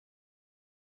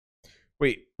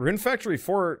Wait, Rune Factory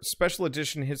 4 Special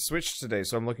Edition hit Switch today,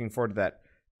 so I'm looking forward to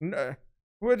that.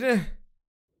 What?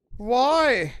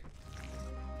 Why?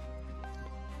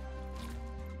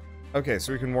 Okay,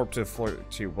 so we can warp to floor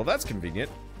 2. Well, that's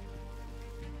convenient.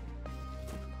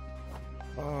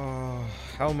 Oh,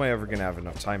 how am I ever gonna have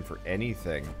enough time for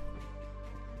anything?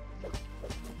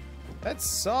 That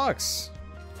sucks.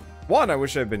 One, I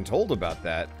wish I'd been told about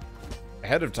that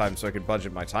ahead of time so I could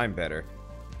budget my time better.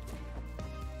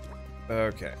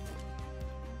 Okay.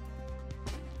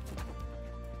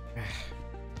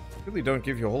 Really don't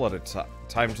give you a whole lot of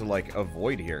time to, like,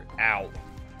 avoid here. Ow.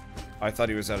 I thought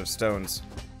he was out of stones.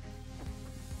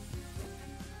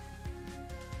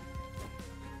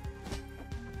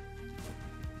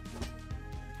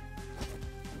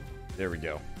 There we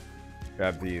go.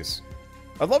 Grab these.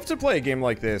 I'd love to play a game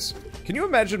like this. Can you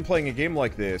imagine playing a game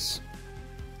like this?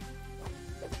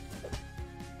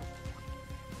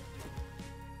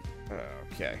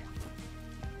 Okay.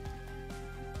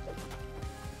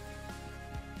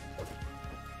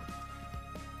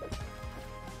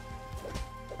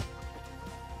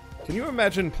 Can you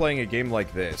imagine playing a game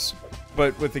like this,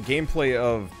 but with the gameplay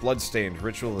of Bloodstained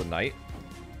Ritual of the Night?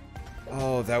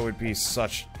 Oh, that would be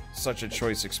such a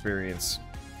choice experience.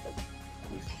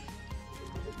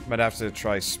 Might have to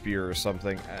try Spear or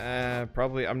something.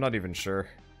 Probably. I'm not even sure.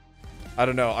 I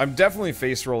don't know. I'm definitely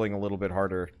face rolling a little bit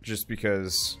harder just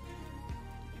because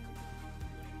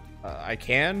I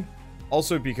can.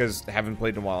 Also because I haven't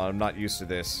played in a while and I'm not used to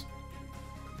this.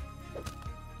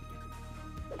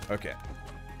 Okay.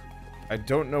 I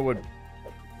don't know what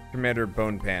Commander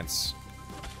Bone Pants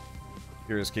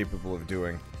here is capable of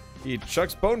doing. He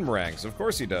chucks bone meringues. Of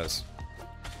course he does.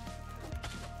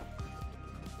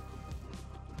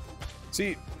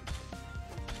 See,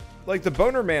 like the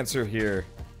Bonermancer here,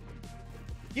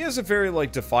 he has a very,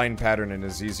 like, defined pattern and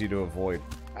is easy to avoid.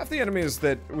 Half the enemies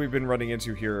that we've been running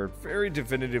into here are very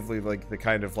definitively, like, the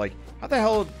kind of, like, how the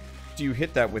hell do you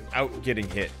hit that without getting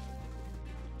hit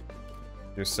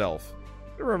yourself?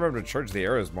 I remember to charge the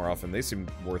arrows more often. They seem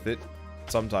worth it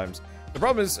sometimes. The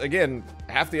problem is, again,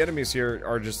 half the enemies here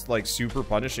are just, like, super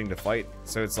punishing to fight.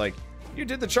 So it's like, you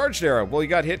did the charged arrow. Well, you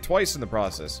got hit twice in the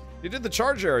process. You did the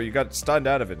charge arrow. You got stunned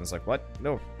out of it. And it's like, what?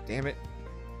 No, damn it.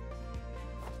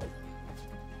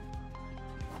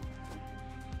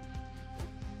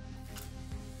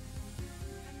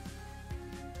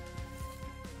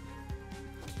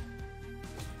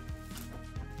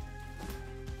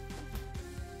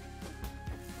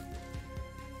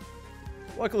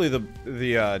 Luckily,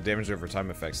 the damage over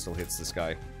time effect still hits this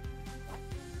guy.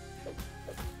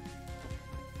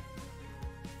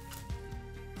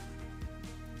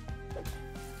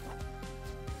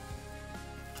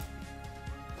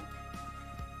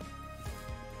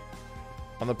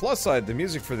 On the plus side, the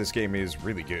music for this game is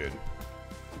really good.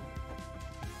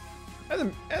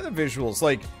 And the visuals,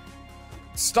 like,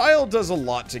 style does a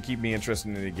lot to keep me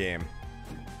interested in a game.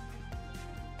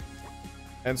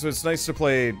 And so it's nice to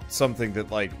play something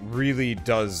that, like, really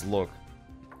does look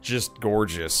just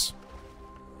gorgeous.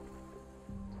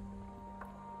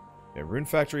 Yeah, Rune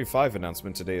Factory 5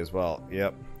 announcement today as well.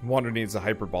 Yep. Wander needs a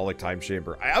hyperbolic time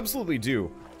chamber. I absolutely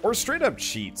do. Or straight up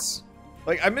cheats.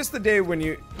 Like, I miss the days when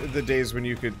you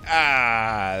could...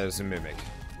 Ah, there's a mimic.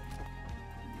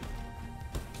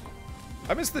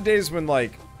 I miss the days when,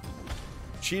 like,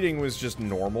 cheating was just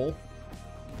normal.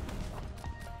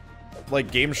 Like,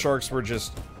 Game Sharks were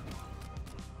just,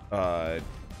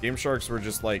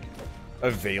 like,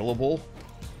 available.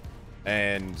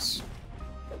 And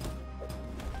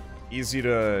easy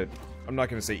to... I'm not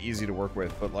gonna say easy to work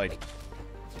with, but, like...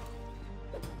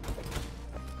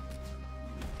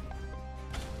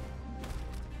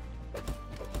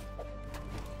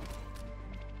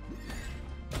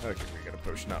 Okay, we got a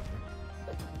potion up.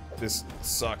 This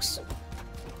sucks.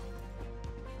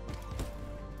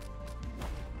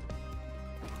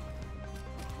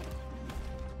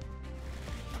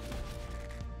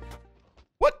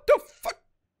 What the fuck?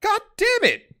 God damn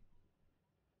it!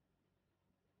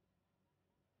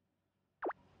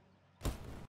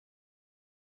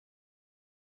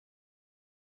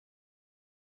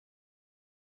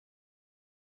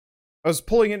 I was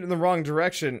pulling it in the wrong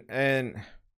direction, and...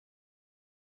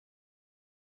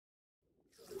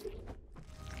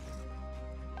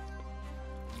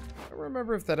 I don't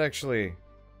remember if that actually...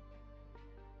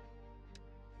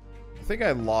 I think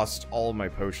I lost all my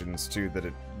potions, too, that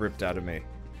it ripped out of me.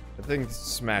 I think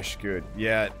smash good.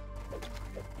 Yeah.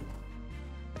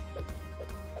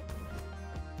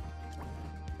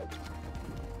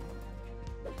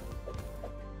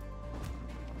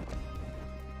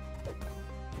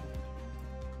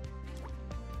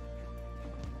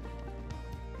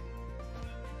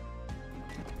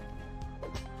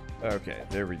 Okay,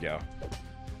 there we go.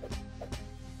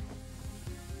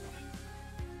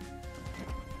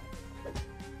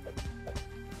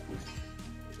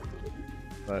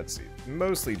 Let's see.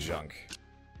 Mostly junk.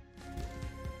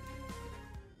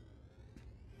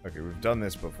 Okay, we've done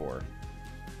this before.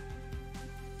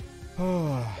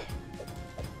 I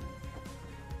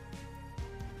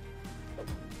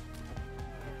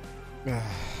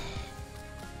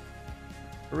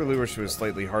really wish it was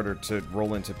slightly harder to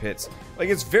roll into pits. Like,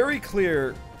 it's very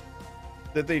clear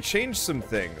that they changed some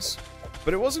things,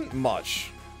 but it wasn't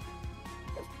much.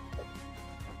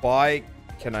 Why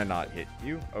can I not hit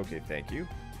you? Okay, thank you.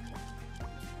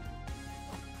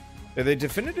 Yeah, they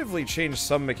definitively changed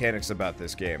some mechanics about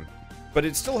this game, but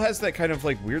it still has that kind of,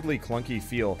 like, weirdly clunky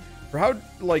feel. For how,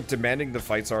 like, demanding the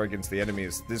fights are against the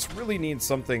enemies, this really needs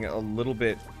something a little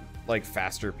bit, like,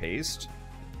 faster paced.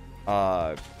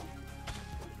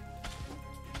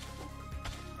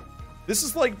 This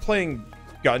is like playing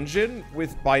Gungeon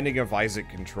with Binding of Isaac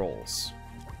controls.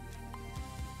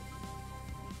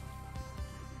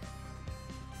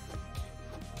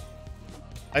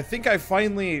 I think I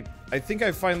finally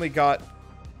got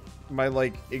my,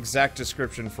 like, exact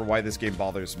description for why this game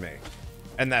bothers me.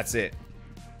 And that's it.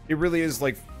 It really is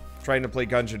like trying to play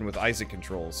Gungeon with Isaac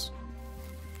controls.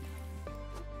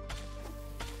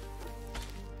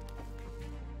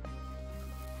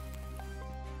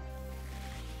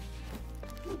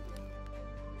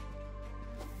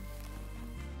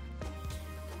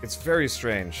 It's very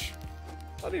strange.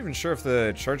 Not even sure if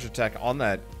the charge attack on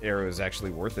that arrow is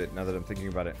actually worth it, now that I'm thinking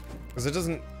about it. Because it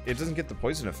doesn't get the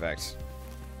poison effect.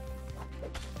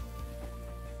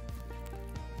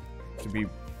 To be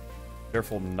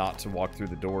careful not to walk through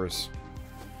the doors.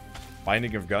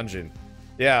 Binding of Gungeon.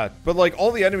 Yeah, but like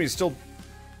all the enemies still,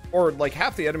 or like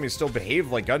half the enemies still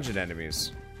behave like Gungeon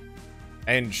enemies.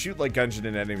 And shoot like Gungeon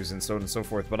enemies and so on and so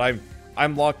forth. But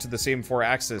I'm locked to the same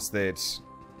 4-axis that,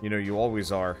 you know, you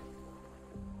always are.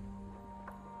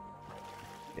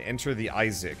 Enter the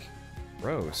Isaac.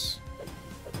 Gross.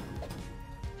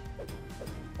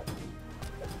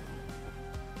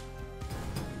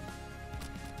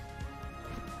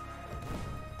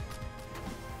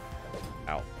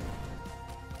 Ow.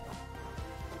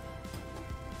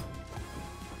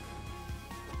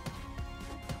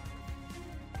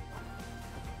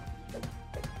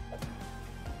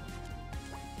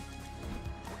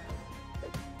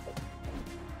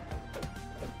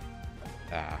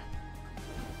 Ah.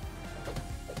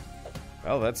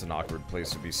 Well, that's an awkward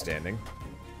place to be standing.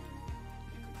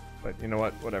 But you know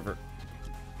what? Whatever.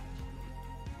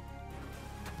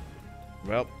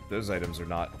 Well, those items are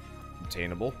not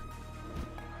obtainable.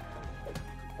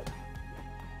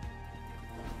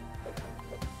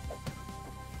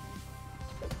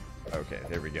 Okay,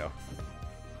 there we go.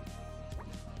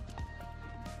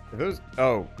 Are those...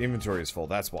 Oh, inventory is full.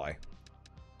 That's why.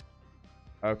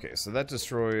 Okay, so that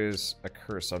destroys a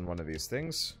curse on one of these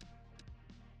things.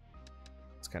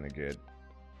 It's kind of good.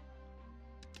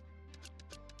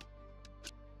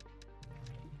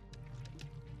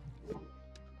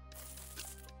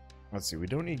 Let's see, we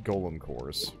don't need golem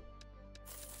cores.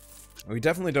 We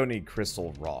definitely don't need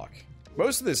crystal rock.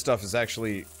 Most of this stuff is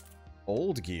actually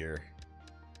old gear.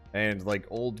 And, like,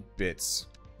 old bits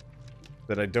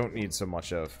that I don't need so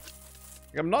much of.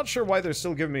 I'm not sure why they're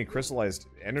still giving me crystallized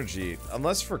energy,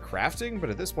 unless for crafting, but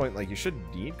at this point, like, you should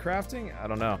need crafting? I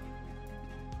don't know.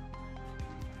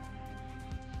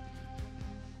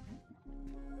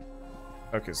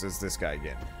 Okay, so it's this guy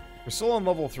again. We're still on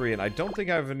level 3, and I don't think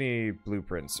I have any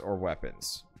blueprints or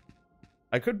weapons.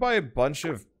 I could buy a bunch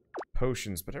of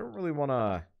potions, but I don't really want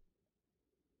to...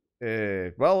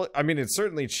 well, I mean, it's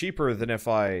certainly cheaper than if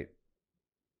I...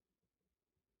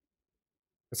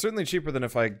 It's certainly cheaper than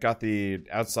if I got the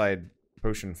outside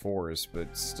potion 4s,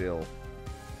 but still.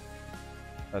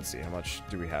 Let's see, how much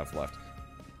do we have left?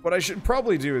 What I should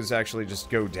probably do is actually just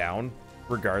go down,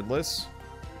 regardless.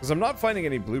 Because I'm not finding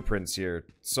any blueprints here,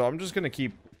 so I'm just going to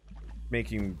keep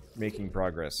making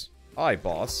progress. Hi,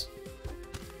 boss.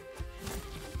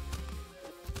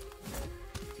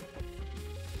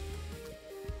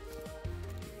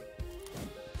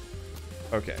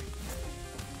 Okay.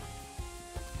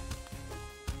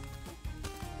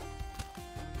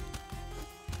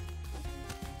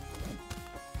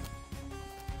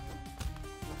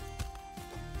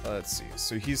 Let's see.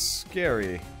 So he's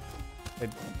scary.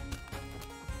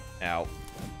 Ow.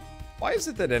 Why is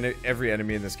it that every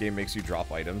enemy in this game makes you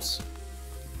drop items?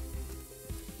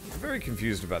 I'm very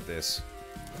confused about this.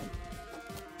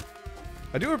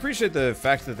 I do appreciate the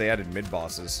fact that they added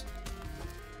mid-bosses.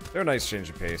 They're a nice change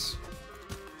of pace.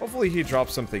 Hopefully he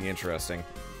drops something interesting.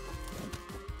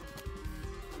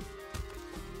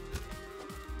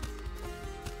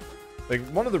 Like,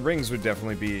 one of the rings would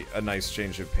definitely be a nice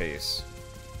change of pace.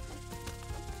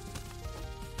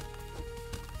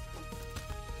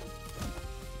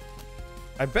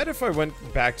 I bet if I went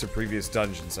back to previous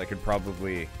dungeons, I could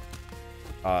probably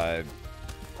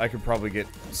get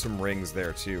some rings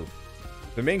there too.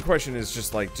 The main question is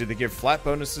just like, do they give flat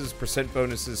bonuses, percent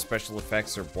bonuses, special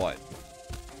effects, or what?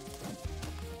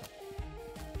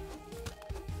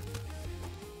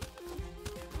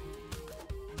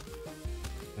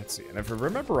 Let's see, and if I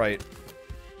remember right,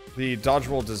 the dodge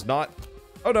roll does not...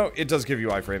 Oh no, it does give you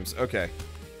iframes. Okay.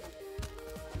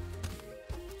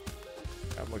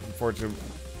 I'm looking forward to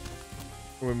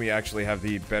when we actually have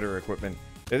the better equipment.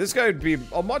 Yeah, this guy would be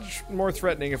a much more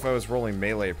threatening if I was rolling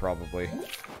melee, probably.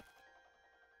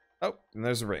 Oh, and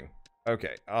there's a ring.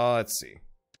 Okay, let's see.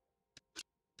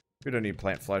 We don't need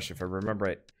plant flesh, if I remember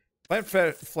right. Plant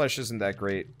flesh isn't that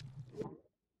great.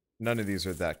 None of these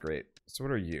are that great. So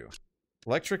what are you?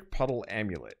 Electric puddle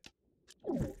amulet.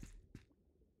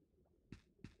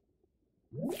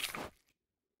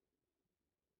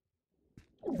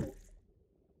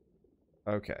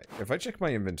 Okay, if I check my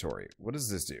inventory, what does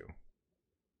this do?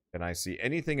 Can I see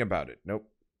anything about it? Nope.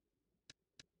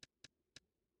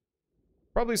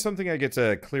 Probably something I get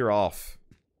to clear off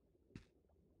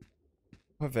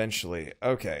eventually.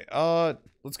 Okay,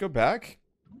 let's go back.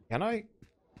 Can I?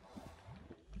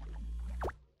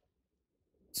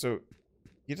 So,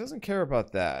 he doesn't care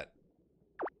about that.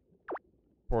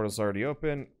 Portal's already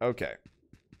open. Okay.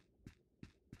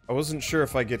 I wasn't sure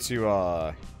if I get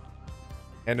to,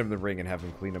 hand him the ring and have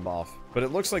him clean him off. But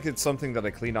it looks like it's something that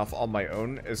I clean off on my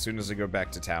own as soon as I go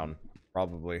back to town.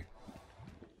 Probably.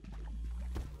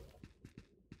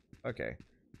 Okay.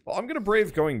 Well, I'm gonna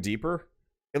brave going deeper.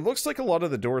 It looks like a lot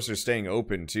of the doors are staying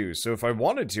open, too. So if I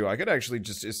wanted to, I could actually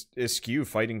just eschew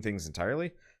fighting things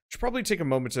entirely. Should probably take a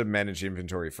moment to manage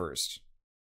inventory first.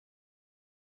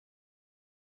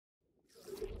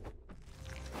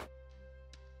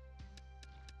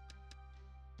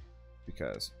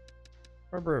 Because...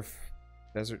 remember if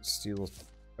desert steel...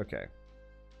 Okay.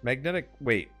 Magnetic...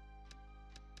 wait.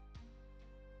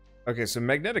 Okay, so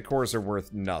magnetic cores are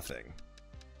worth nothing.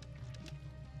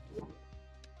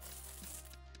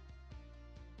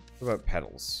 What about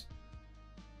petals?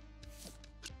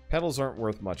 Petals aren't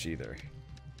worth much either.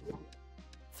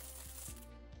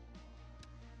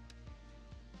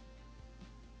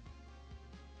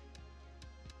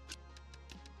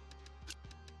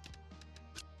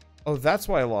 Oh, that's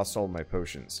why I lost all my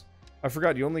potions. I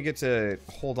forgot, you only get to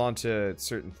hold on to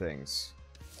certain things.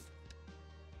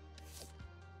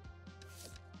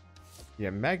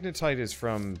 Yeah, magnetite is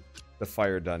from the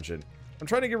fire dungeon. I'm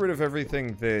trying to get rid of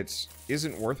everything that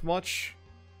isn't worth much.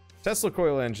 Tesla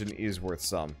coil engine is worth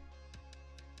some.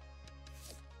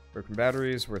 Broken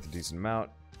batteries, worth a decent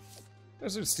amount.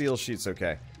 Desert steel sheets,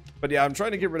 okay. But yeah, I'm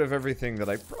trying to get rid of everything that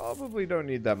I probably don't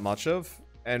need that much of.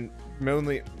 And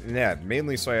mainly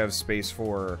so I have space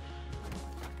for...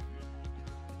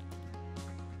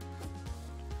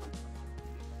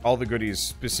 all the goodies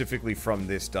specifically from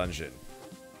this dungeon.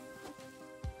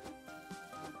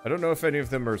 I don't know if any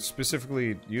of them are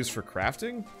specifically used for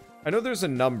crafting. I know there's a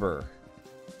number.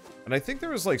 And I think there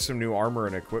was like some new armor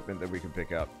and equipment that we could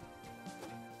pick up.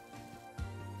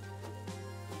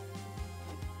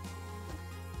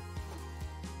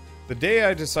 The day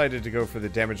I decided to go for the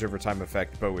damage over time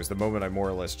effect bow is the moment I more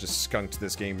or less just skunked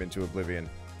this game into oblivion.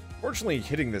 Fortunately,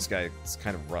 hitting this guy is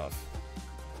kind of rough.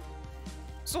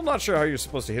 Still not sure how you're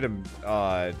supposed to hit him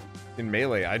in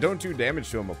melee. I don't do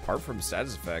damage to him apart from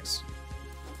status effects.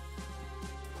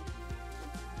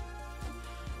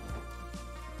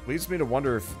 Leads me to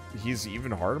wonder if he's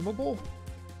even harmable?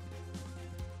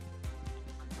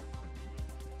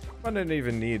 I didn't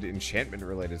even need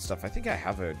enchantment-related stuff. I think I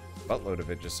have a buttload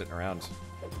of it just sitting around.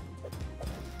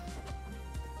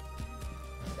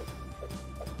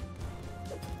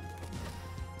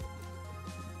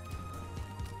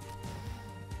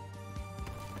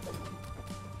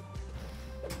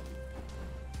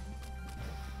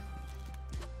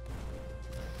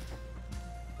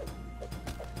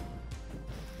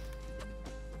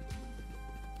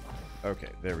 Okay,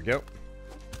 there we go.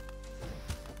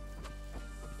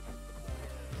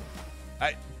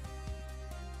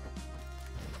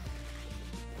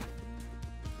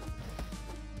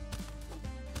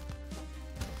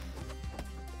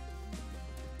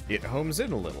 It homes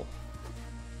in a little.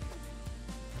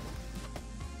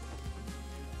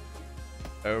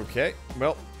 Okay,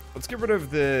 well, let's get rid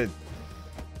of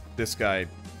this guy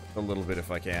a little bit if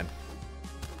I can.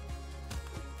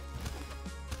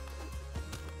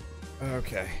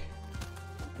 Okay.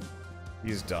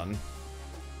 He's done.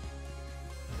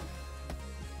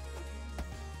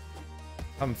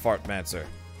 Come, Fartmancer.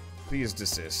 Please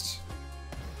desist.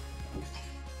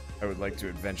 I would like to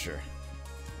adventure.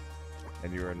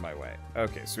 And you are in my way.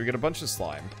 Okay, so we get a bunch of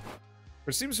slime.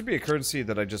 There seems to be a currency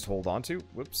that I just hold on to.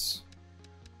 Whoops.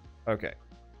 Okay.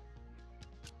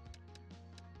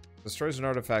 Destroys an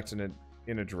artifact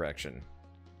in a direction.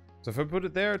 So if I put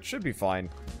it there, it should be fine.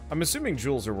 I'm assuming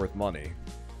jewels are worth money.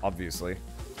 Obviously.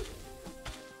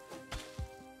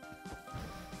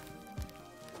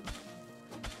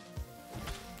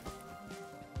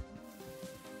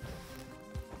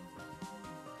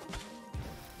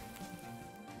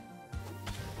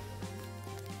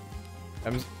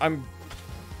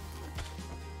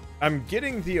 I'm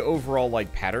getting the overall,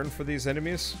 like, pattern for these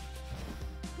enemies.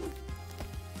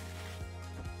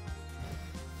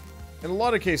 In a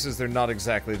lot of cases, they're not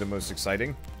exactly the most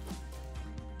exciting.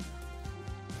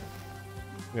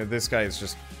 You know, this guy is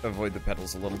just avoid the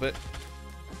petals a little bit.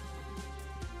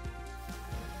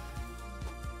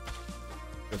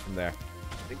 Go from there.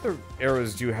 I think the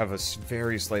arrows do have a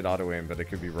very slight auto-aim, but I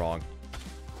could be wrong.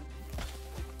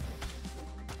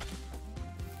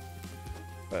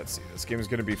 Let's see, this game is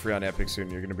going to be free on Epic soon.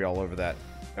 You're going to be all over that.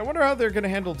 I wonder how they're going to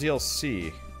handle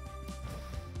DLC.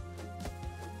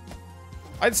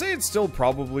 I'd say it's still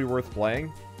probably worth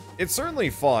playing. It's certainly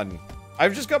fun.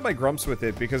 I've just got my grumps with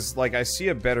it because, like, I see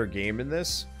a better game in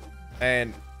this.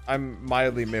 And I'm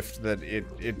mildly miffed that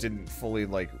it didn't fully,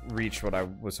 like, reach what I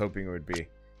was hoping it would be.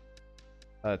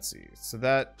 Let's see. So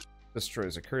that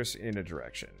destroys a curse in a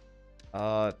direction.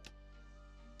 Let's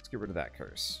get rid of that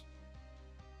curse.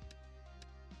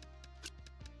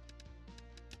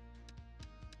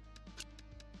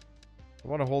 I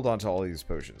want to hold on to all these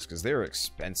potions, because they're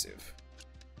expensive.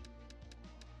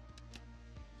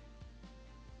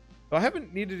 So I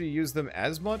haven't needed to use them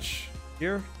as much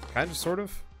here. Kind of, sort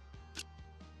of.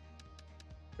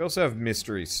 We also have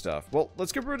mystery stuff. Well,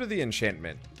 let's get rid of the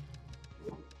enchantment.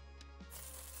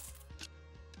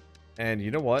 And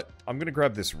you know what? I'm going to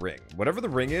grab this ring. Whatever the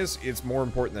ring is, it's more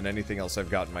important than anything else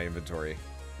I've got in my inventory.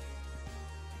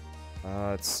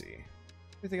 Let's see.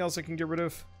 Anything else I can get rid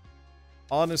of?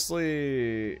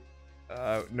 Honestly,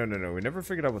 no. We never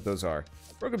figured out what those are.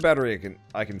 Broken battery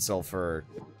I can sell for...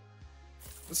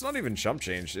 It's not even chump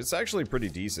change. It's actually pretty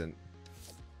decent.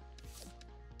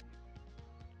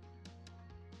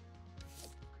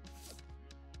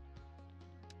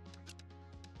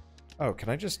 Oh, can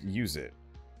I just use it?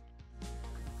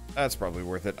 That's probably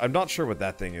worth it. I'm not sure what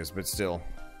that thing is, but still.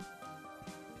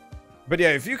 But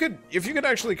yeah, if you could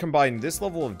actually combine this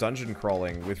level of dungeon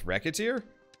crawling with Racketeer,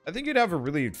 I think you'd have a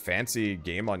really fancy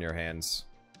game on your hands.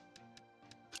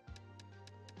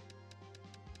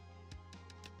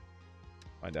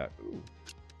 Find out. Ooh.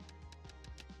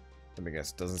 Let me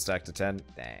guess. Doesn't stack to 10?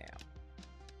 Damn.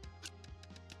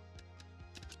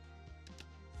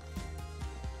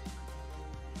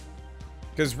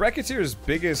 Because Racketeer's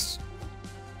biggest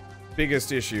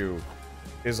issue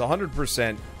is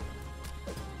 100%.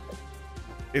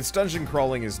 Its dungeon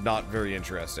crawling is not very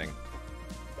interesting.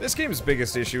 This game's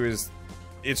biggest issue is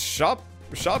its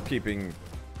shopkeeping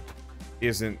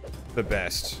isn't the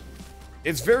best.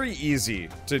 It's very easy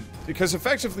to, because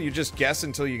effectively you just guess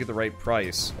until you get the right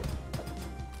price.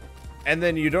 And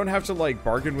then you don't have to, like,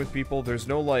 bargain with people. There's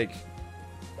no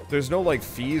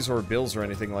fees or bills or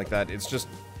anything like that. It's just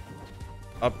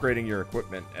upgrading your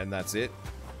equipment and that's it.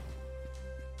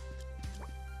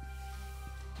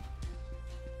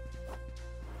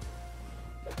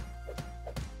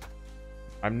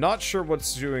 I'm not sure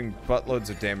what's doing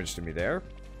buttloads of damage to me there.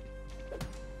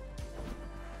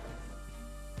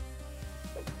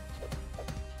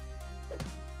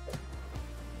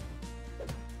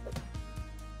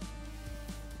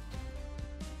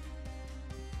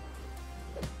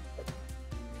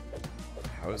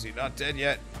 How is he not dead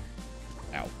yet?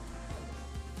 Ow.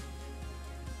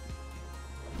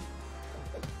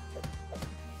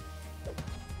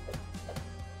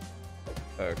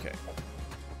 Okay.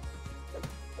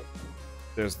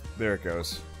 There it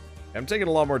goes. I'm taking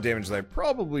a lot more damage than I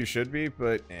probably should be,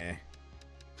 but eh.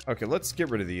 Okay, let's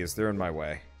get rid of these. They're in my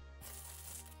way.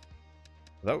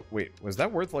 Wait, was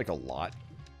that worth, like, a lot?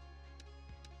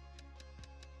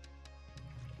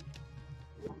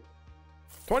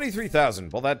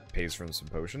 $23,000. Well, that pays for some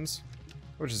potions.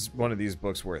 Which is one of these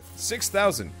books worth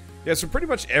 $6,000. Yeah, so pretty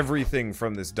much everything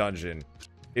from this dungeon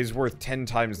is worth 10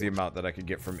 times the amount that I could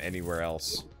get from anywhere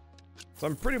else. So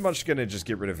I'm pretty much gonna just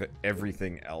get rid of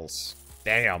everything else.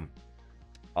 Damn.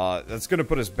 That's gonna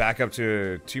put us back up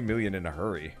to 2 million in a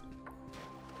hurry.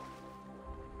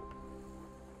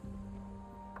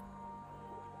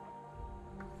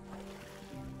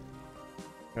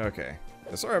 Okay.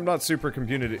 Sorry, I'm not super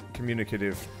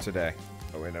communicative today.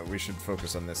 Oh, wait, no, we should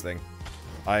focus on this thing.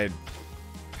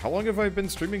 How long have I been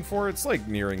streaming for? It's like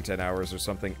nearing 10 hours or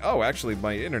something. Oh, actually,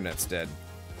 my internet's dead.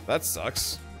 That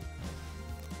sucks.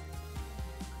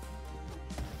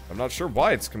 I'm not sure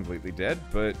why it's completely dead,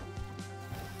 but...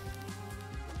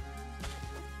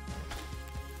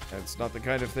 It's not the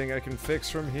kind of thing I can fix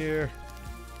from here.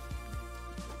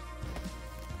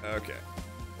 Okay.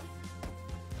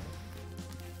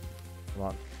 Come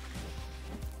on.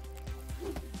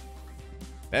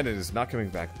 And it is not coming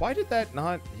back. Why did that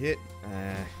not hit?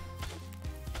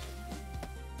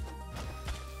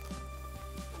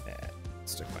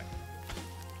 Stick my...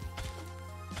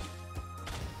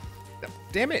 No,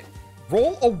 damn it!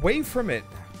 Roll away from it!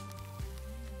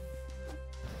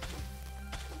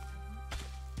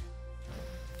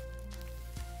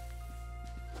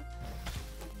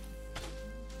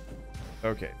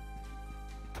 Okay.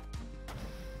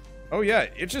 Oh yeah,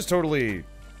 it just totally...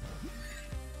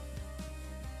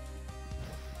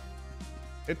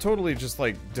 It totally just,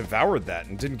 like, devoured that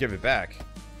and didn't give it back.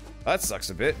 That sucks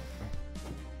a bit.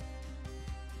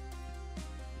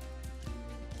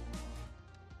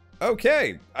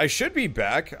 Okay, I should be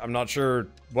back. I'm not sure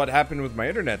what happened with my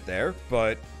internet there,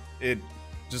 but it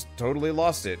just totally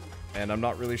lost it, and I'm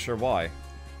not really sure why.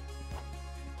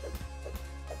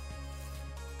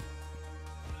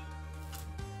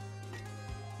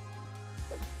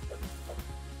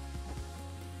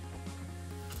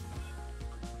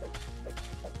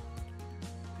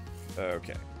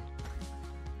 Okay.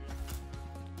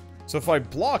 So if I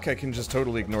block, I can just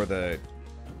totally ignore the...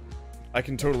 I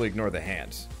can totally ignore the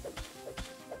hand.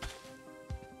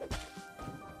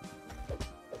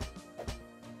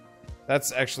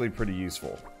 That's actually pretty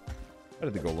useful. How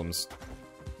did the golems...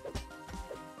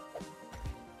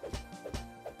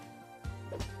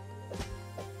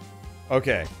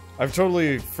 Okay. I've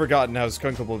totally forgotten how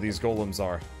skunkable these golems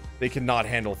are. They cannot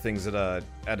handle things at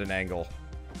an angle.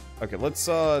 Okay,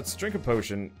 let's drink a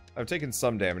potion. I've taken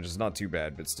some damage. It's not too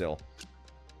bad, but still.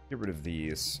 Get rid of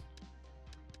these.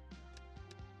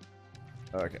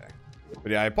 Okay.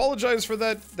 But yeah, I apologize for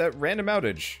that random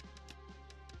outage.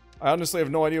 I honestly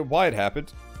have no idea why it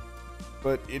happened.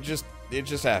 But it just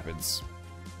happens.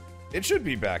 It should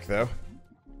be back, though.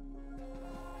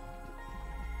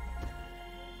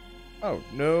 Oh,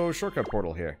 no shortcut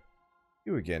portal here.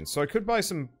 You again. So I could buy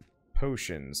some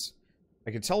potions.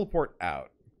 I could teleport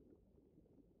out.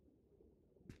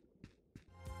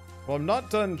 Well, I'm not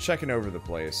done checking over the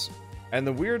place. And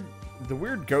the weird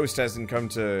ghost hasn't come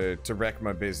to wreck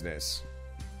my business.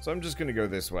 So I'm just gonna go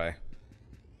this way.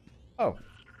 Oh.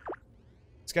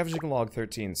 Scavenging log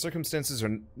 13. Circumstances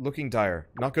are looking dire.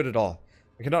 Not good at all.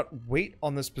 I cannot wait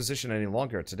on this position any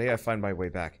longer. Today I find my way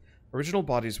back. Original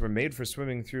bodies were made for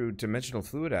swimming through dimensional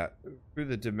fluid through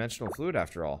the dimensional fluid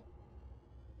after all.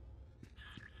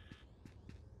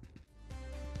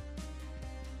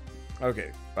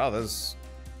 Okay. Wow, that's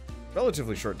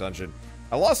relatively short dungeon.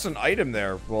 I lost an item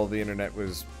there while the internet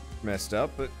was messed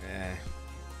up, but eh.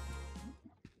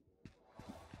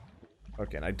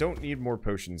 Okay, and I don't need more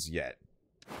potions yet.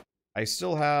 I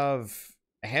still have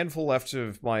a handful left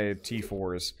of my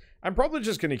T4s. I'm probably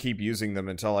just going to keep using them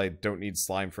until I don't need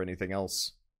slime for anything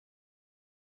else.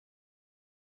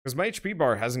 Because my HP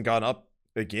bar hasn't gone up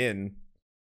again.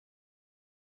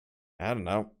 I don't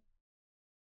know.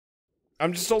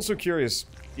 I'm just also curious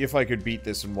if I could beat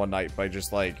this in one night by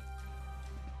just, like...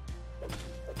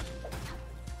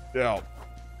 Oh.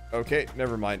 Okay,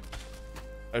 never mind.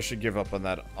 I should give up on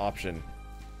that option.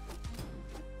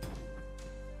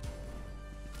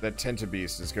 That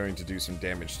Tentabeast is going to do some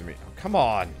damage to me. Oh, come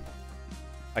on!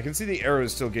 I can see the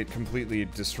arrows still get completely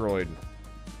destroyed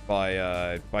by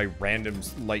random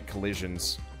light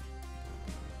collisions.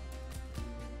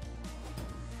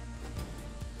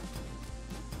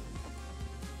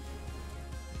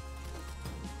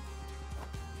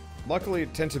 Luckily,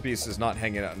 Tentabeast is not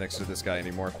hanging out next to this guy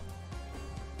anymore.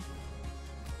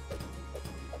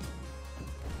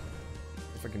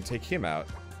 If I can take him out,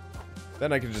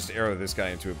 then I can just arrow this guy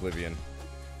into oblivion.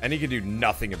 And he can do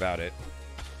nothing about it.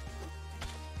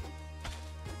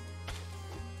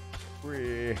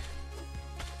 Free.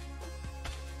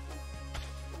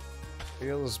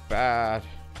 Feels bad.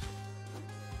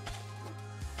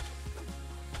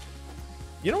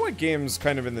 You know what game's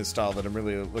kind of in this style that I'm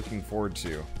really looking forward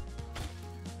to?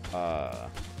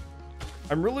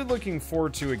 I'm really looking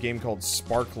forward to a game called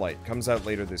Sparklight. Comes out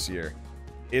later this year.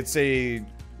 It's a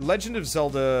Legend of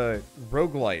Zelda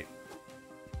roguelite.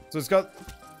 So it's got...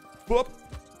 Whoop!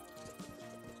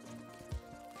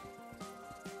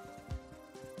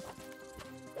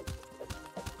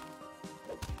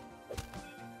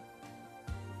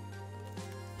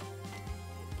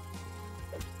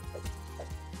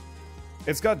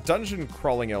 It's got dungeon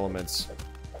crawling elements.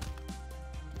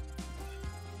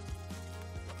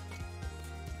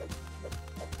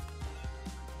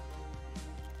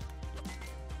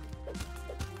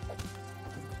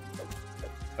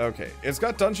 Okay, it's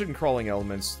got dungeon crawling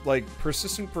elements, like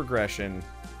persistent progression,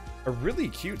 a really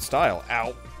cute style.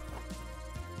 Ow.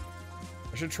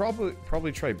 I should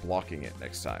probably try blocking it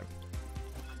next time.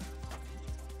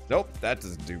 Nope, that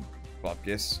doesn't do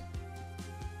bupkis.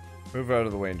 Move out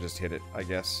of the way and just hit it, I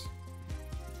guess.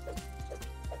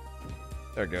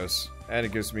 There it goes. And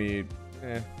it gives me...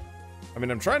 I mean,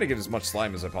 I'm trying to get as much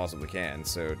slime as I possibly can,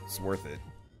 so it's worth it.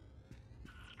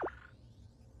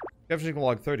 Capturing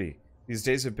log 30. These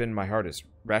days have been my hardest.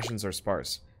 Rations are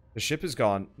sparse. The ship is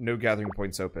gone, no gathering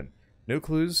points open. No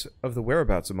clues of the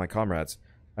whereabouts of my comrades.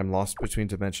 I'm lost between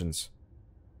dimensions.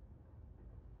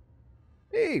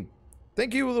 Hey!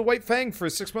 Thank you, the White Fang, for a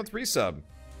 6-month resub.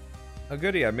 Oh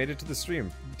goody, I made it to the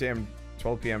stream. Damn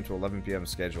 12 p.m. to 11 p.m.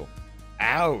 schedule.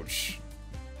 Ouch!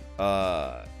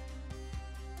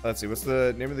 Let's see, what's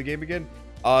the name of the game again?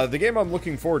 The game I'm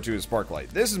looking forward to is Sparklight.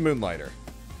 This is Moonlighter.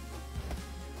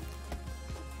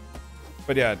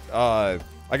 But yeah,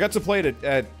 I got to play it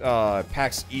at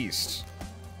PAX East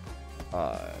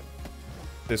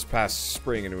this past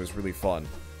spring, and it was really fun.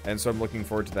 And so I'm looking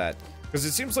forward to that. Because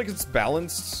it seems like it's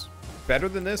balanced better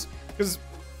than this. Because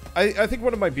I think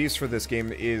one of my beefs for this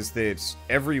game is that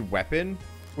every weapon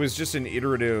was just an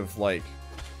iterative, like...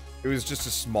 It was just a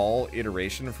small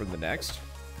iteration from the next.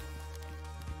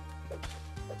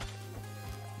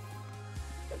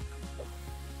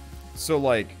 So,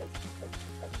 like...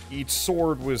 Each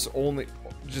sword was only...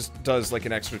 just does, like,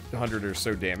 an extra 100 or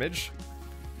so damage.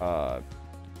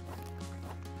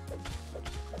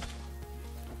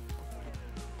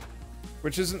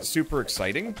 Which isn't super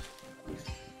exciting.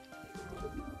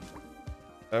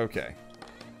 Okay.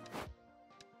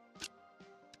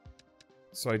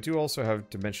 So I do also have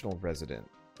dimensional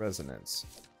resonance.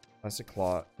 Plastic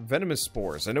claw. Venomous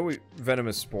spores. I know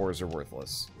venomous spores are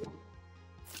worthless.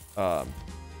 But,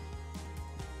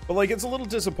 like, it's a little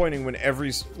disappointing when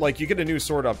like, you get a new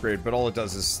sword upgrade, but all it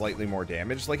does is slightly more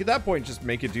damage. Like, at that point, just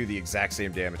make it do the exact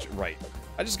same damage. Right.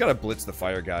 I just gotta blitz the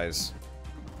fire guys.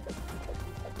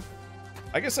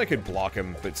 I guess I could block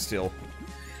him, but still.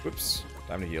 Whoops.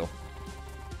 Time to heal.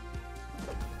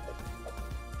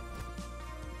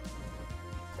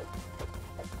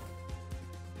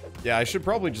 Yeah, I should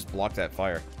probably just block that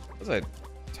fire. That's a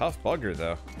tough bugger,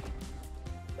 though.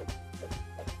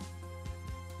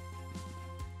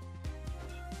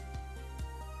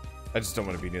 I just don't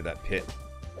want to be near that pit.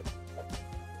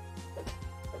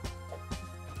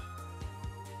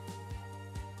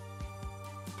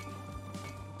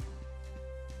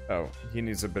 Oh, he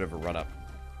needs a bit of a run-up.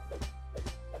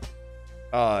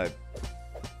 But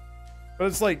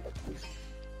it's like...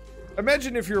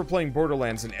 Imagine if you were playing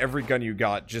Borderlands and every gun you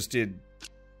got just did,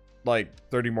 like,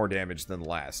 30 more damage than the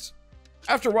last.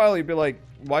 After a while, you'd be like,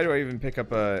 why do I even pick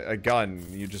up a gun?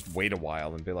 You just wait a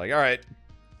while and be like, alright,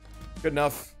 good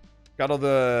enough. Got all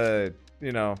the,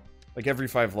 you know, like every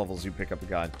 5 levels you pick up a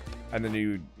gun, and then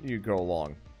you go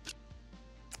along.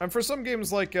 And for some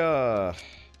games like, I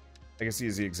guess the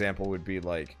easy example would be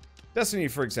like Destiny,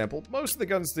 for example. Most of the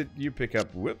guns that you pick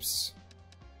up, whoops.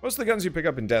 Most of the guns you pick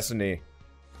up in Destiny,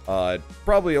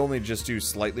 probably only just do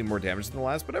slightly more damage than the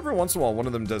last, but every once in a while one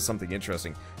of them does something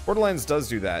interesting. Borderlands does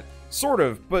do that, sort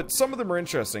of, but some of them are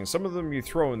interesting. Some of them you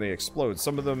throw and they explode.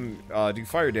 Some of them do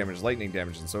fire damage, lightning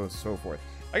damage, and so forth.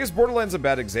 I guess Borderlands is a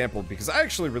bad example because I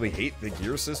actually really hate the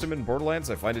gear system in Borderlands.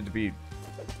 I find it to be...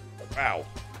 Wow.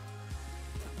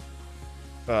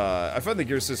 I find the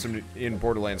gear system in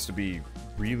Borderlands to be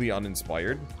really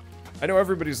uninspired. I know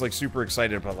everybody's like super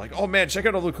excited about like, oh man, check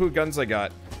out all the cool guns I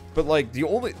got. But like the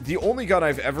only gun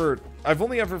I've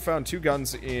only ever found 2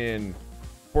 guns in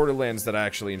Borderlands that I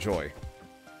actually enjoy.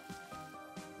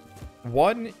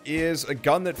 One is a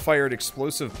gun that fired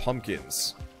explosive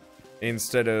pumpkins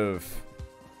instead of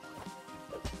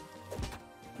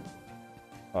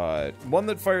one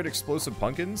that fired explosive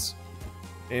pumpkins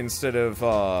instead of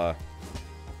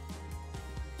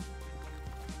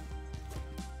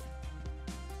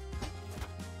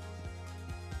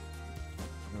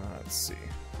let's see.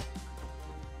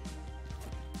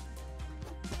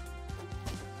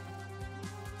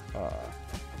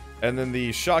 And then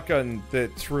the shotgun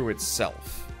that threw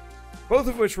itself. Both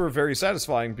of which were very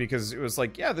satisfying because it was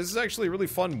like, yeah, this is actually a really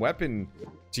fun weapon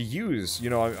to use. You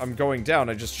know, I'm going down,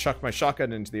 I just chuck my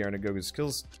shotgun into the air and it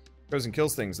goes and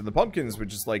kills things. And the pumpkins would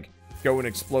just like go and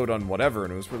explode on whatever,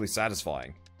 and it was really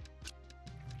satisfying.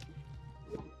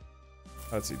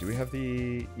 Let's see, do we have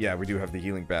the... Yeah, we do have the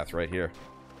healing bath right here.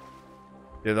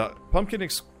 Yeah, the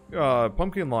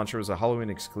pumpkin launcher was a Halloween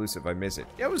exclusive. I miss it.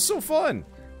 Yeah, it was so fun.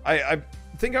 I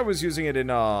think I was using it in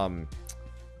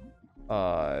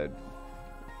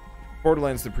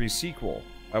Borderlands the pre-sequel,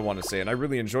 I want to say, and I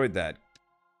really enjoyed that.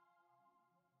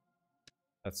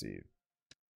 Let's see.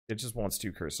 It just wants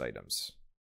 2 cursed items.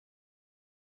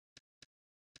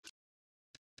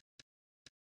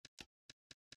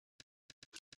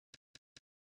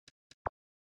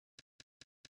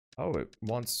 Oh, it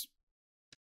wants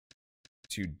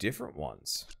 2 different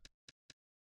ones.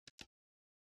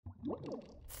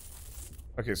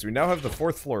 Okay, so we now have the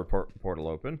 4th floor portal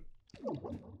open.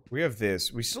 We have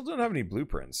this. We still don't have any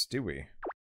blueprints, do we?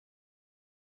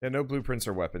 Yeah, no blueprints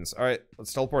or weapons. Alright,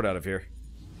 let's teleport out of here.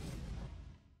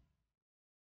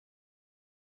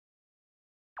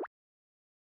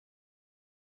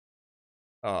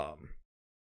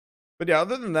 But yeah,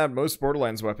 other than that, most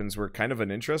Borderlands weapons were kind of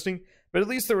uninteresting. But at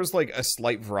least there was, like, a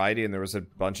slight variety and there was a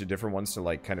bunch of different ones to,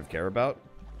 like, kind of care about.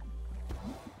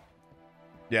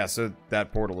 Yeah, so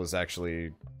that portal is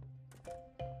actually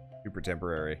super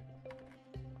temporary.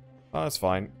 Oh, that's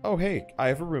fine. Oh, hey, I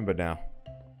have a Roomba now.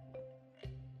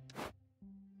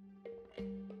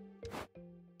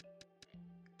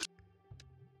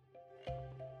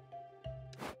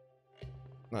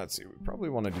 Let's see, we probably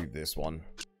want to do this one.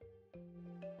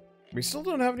 We still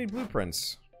don't have any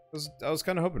blueprints. I was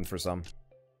kind of hoping for some.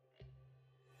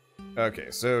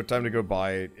 Okay, so time to go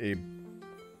buy a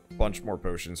bunch more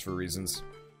potions for reasons.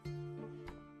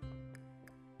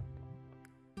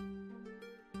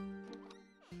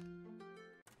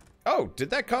 Oh, did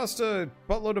that cost a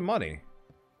buttload of money?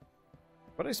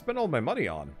 What did I spend all my money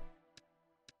on?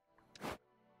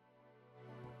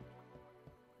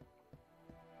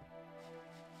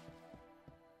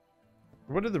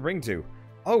 What did the ring do?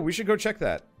 Oh, we should go check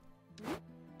that.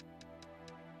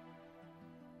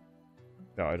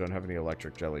 No, I don't have any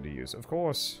electric jelly to use. Of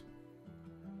course.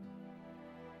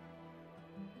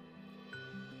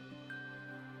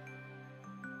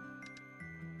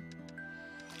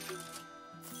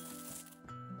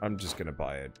 I'm just gonna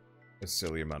buy a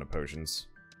silly amount of potions.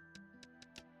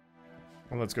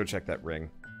 Well, let's go check that ring.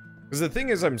 Because the thing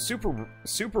is, I'm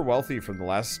super wealthy from the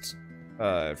last,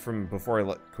 from before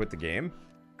I quit the game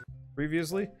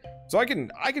previously. So I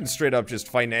can straight up just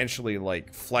financially,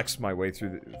 like, flex my way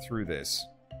through this.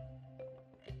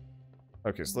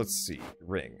 Okay, so let's see.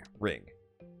 Ring.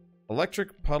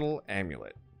 Electric puddle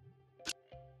amulet.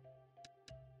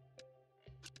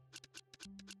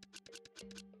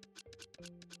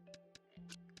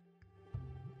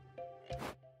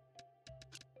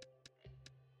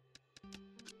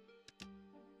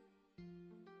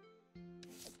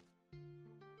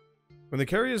 When the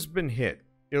carrier has been hit,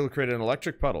 it'll create an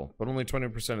electric puddle, but only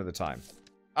 20% of the time.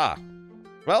 Ah.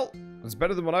 Well, it's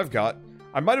better than what I've got.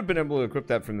 I might have been able to equip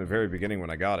that from the very beginning when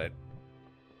I got it.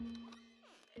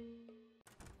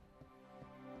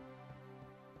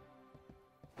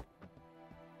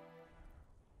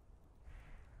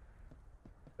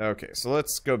 Okay, so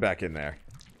let's go back in there.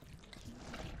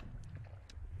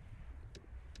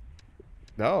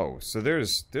 No, so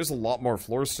there's a lot more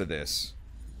floors to this.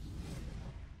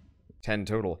 10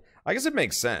 total. I guess it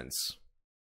makes sense.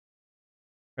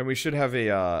 And we should have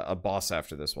a boss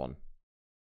after this one.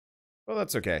 Well,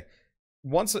 that's okay.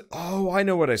 Oh, I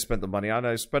know what I spent the money on.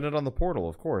 I spent it on the portal,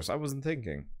 of course. I wasn't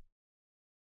thinking.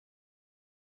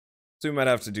 So we might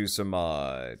have to do some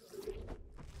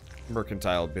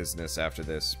mercantile business after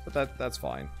this, but that's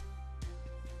fine.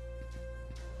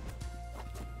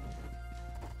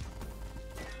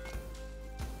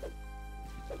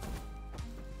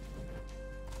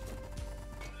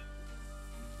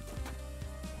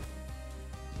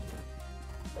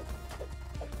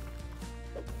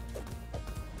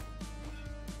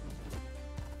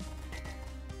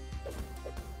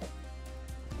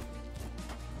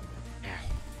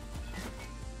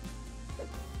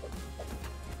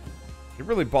 It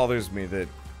really bothers me that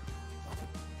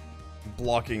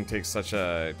blocking takes such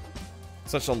a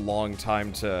long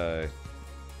time to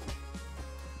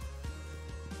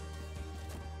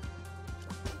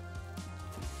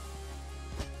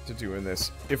doing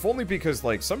this. If only because,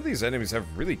 like, some of these enemies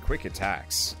have really quick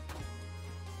attacks.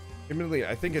 Admittedly,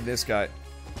 I think in this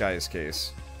guy's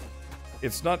case,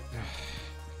 it's not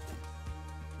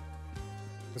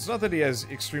that he has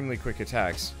extremely quick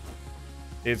attacks.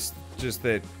 It's just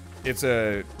that it's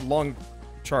a long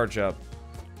charge up,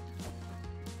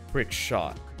 quick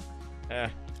shot.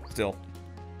 Still.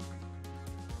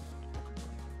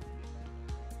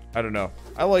 I don't know.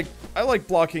 I like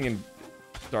blocking in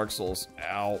Dark Souls.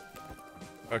 Ow.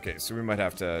 Okay, so we might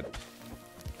have to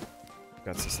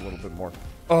guts this a little bit more.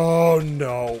 Oh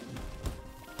no.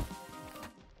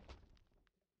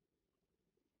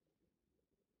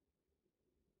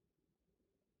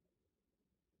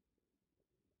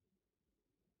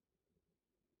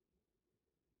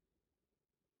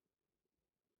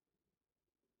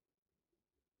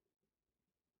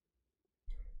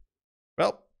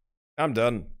 Well, I'm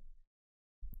done.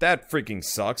 That freaking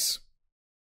sucks.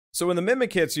 So when the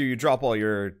mimic hits you, you drop all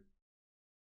your...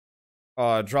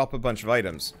 drop a bunch of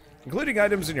items. Including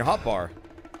items in your hotbar.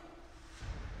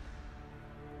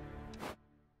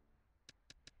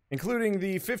 Including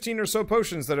the 15 or so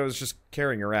potions that I was just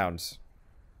carrying around.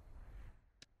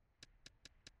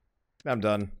 I'm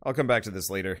done. I'll come back to this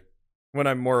later. When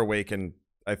I'm more awake and,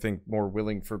 I think, more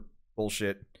willing for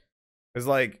bullshit. It's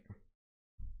like...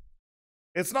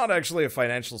 It's not actually a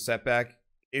financial setback.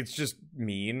 It's just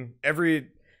mean.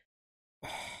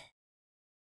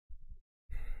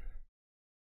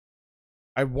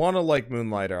 I want to like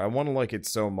Moonlighter. I want to like it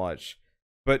so much.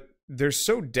 But they're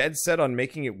so dead set on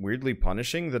making it weirdly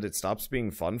punishing that it stops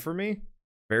being fun for me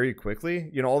very quickly.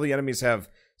 You know, all the enemies have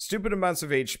stupid amounts of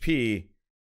HP,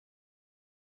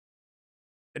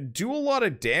 do a lot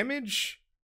of damage,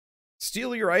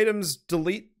 steal your items,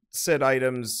 delete said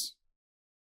items,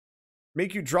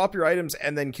 make you drop your items,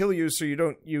 and then kill you so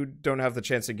you don't have the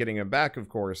chance of getting them back, of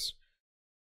course.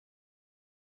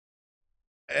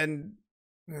 And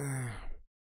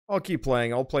I'll keep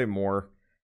playing. I'll play more.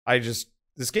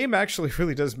 This game actually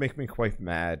really does make me quite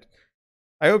mad.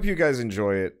 I hope you guys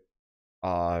enjoy it.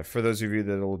 For those of you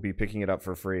that will be picking it up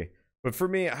for free. But for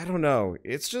me, I don't know.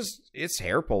 It's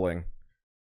hair pulling.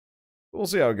 We'll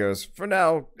see how it goes. For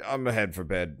now, I'm head for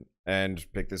bed and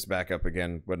pick this back up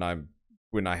again when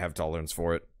I have tolerance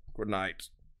for it. Good night.